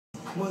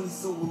Money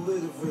so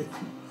illiterate.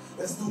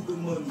 That stupid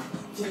money,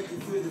 can't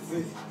get rid of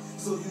it.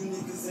 So you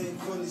niggas ain't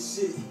funny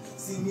shit.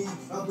 See me,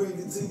 I bring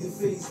it to your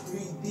face,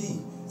 3D,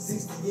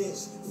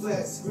 60-inch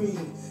flat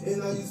screen.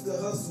 And I used to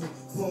hustle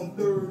from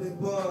 3rd and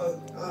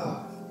Bond.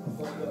 I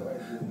fucked up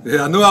right there.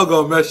 Yeah, I knew I was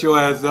gonna mess your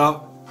ass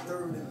up.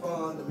 3rd and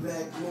Bond, the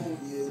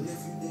Magnolia. And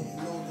if you didn't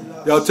know, then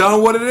I Yo, tell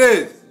them what it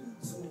is.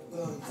 2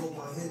 guns on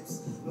my hips,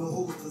 no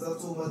holsters. I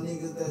told my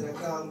niggas that I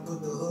got them,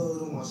 put the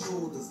hood on my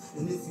shoulders.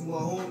 And if you my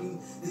homie,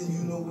 then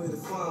you know where to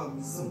find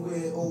me. Somewhere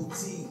in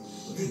OT,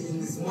 getting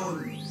this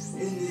money.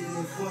 And it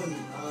ain't funny.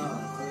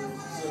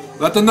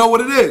 Let them know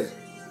what it is.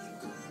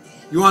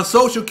 You on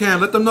social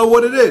cam, let them know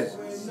what it is. You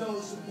already know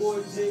it's your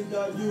boy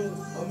J.U.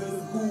 I'm in the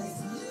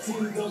booth,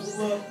 team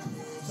double up.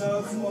 Shout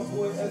out to my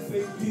boy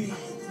FAP,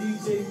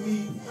 DJ Me.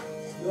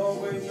 You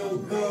already know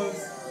Guns,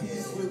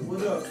 East with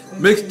what up.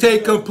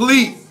 Mixtape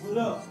complete. What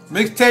up?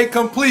 Mixtape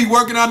complete,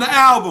 working on the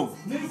album.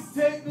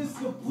 Mixtape is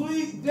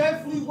complete.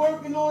 Definitely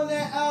working on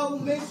that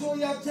album. Make sure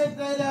y'all check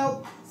that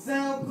out.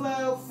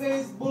 SoundCloud,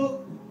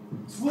 Facebook,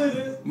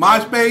 Twitter,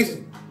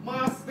 MySpace.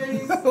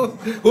 MySpace.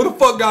 Who the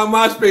fuck got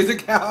MySpace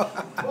account?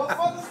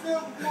 Motherfuckers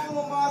still going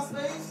on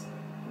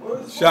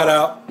MySpace. Shout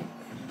out.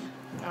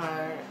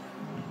 Alright.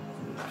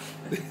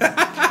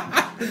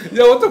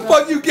 Yo, what the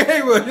fuck you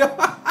gave her?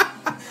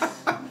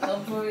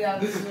 Don't put me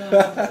out this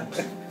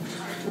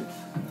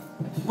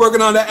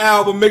Working on the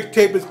album.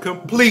 Mixtape is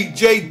complete.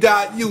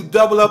 J.U.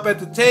 Double Up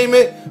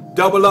Entertainment.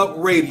 Double Up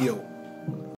Radio.